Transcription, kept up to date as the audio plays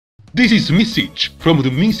This is a message from the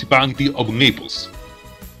municipality of Naples.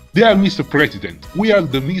 Dear Mr. President, we are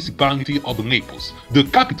the municipality of Naples, the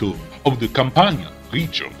capital of the Campania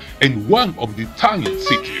region and one of the Italian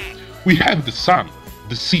cities. We have the sun,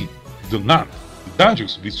 the sea, the land, the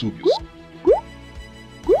dangerous Vesuvius.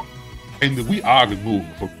 And we are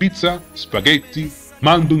known for pizza, spaghetti,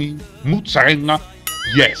 mandolin, mozzarella.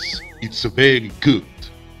 Yes, it's very good.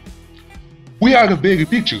 We are a very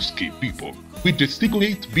picturesque people. We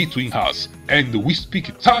gesticulate between us and we speak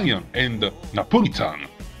Italian and Neapolitan.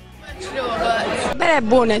 Bella e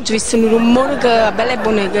buona, ho visto un rumore che bella e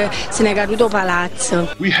buona che se ne è caduto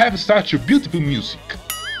palazzo. We have such a beautiful music,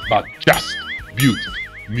 but just beautiful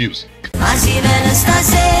music. Ma si vede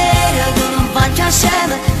stasera con un bacio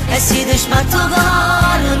assieme e si dispatto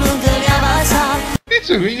con non te ne avanza. It's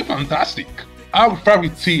really fantastic. Our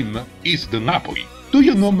favorite team is the Napoli. Do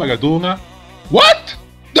you know Maradona? What?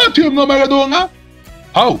 Don't you know Maradona?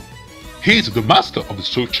 Oh, he's the master of the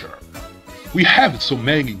soccer. We have so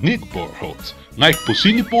many neighborhoods like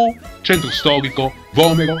Posillipo, Centro Storico,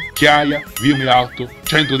 Vomero, Chiaia, Via Milalto,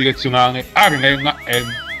 Centro Direzionale, Arenella and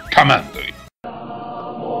Camandri.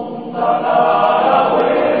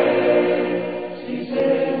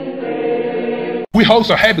 We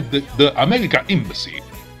also have the American Embassy.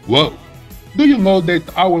 Whoa! Do you know that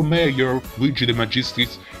our mayor, Luigi De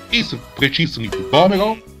Magistris, is precisely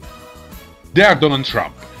Vomero? They are Donald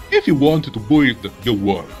Trump. If you want to build your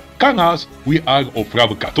world, can us, we are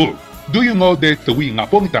provocateur. Do you know that we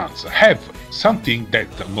Neapolitans have something that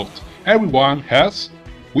not everyone has?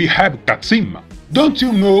 We have cazzimma. Don't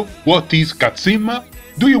you know what is cazzimma?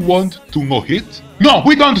 Do you want to know it? No,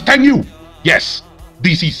 we don't tell you! Yes,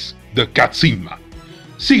 this is the cazzimma.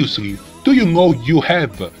 Seriously, do you know you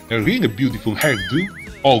have a really beautiful hairdo?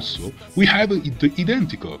 Also, we have the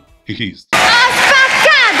identical. It is.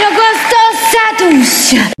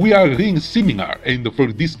 We are really similar and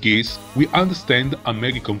for this case we understand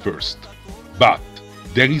American first. But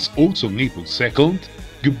there is also Naples second.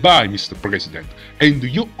 Goodbye, Mr. President, and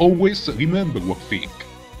you always remember one thing.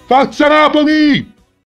 Forza Napoli!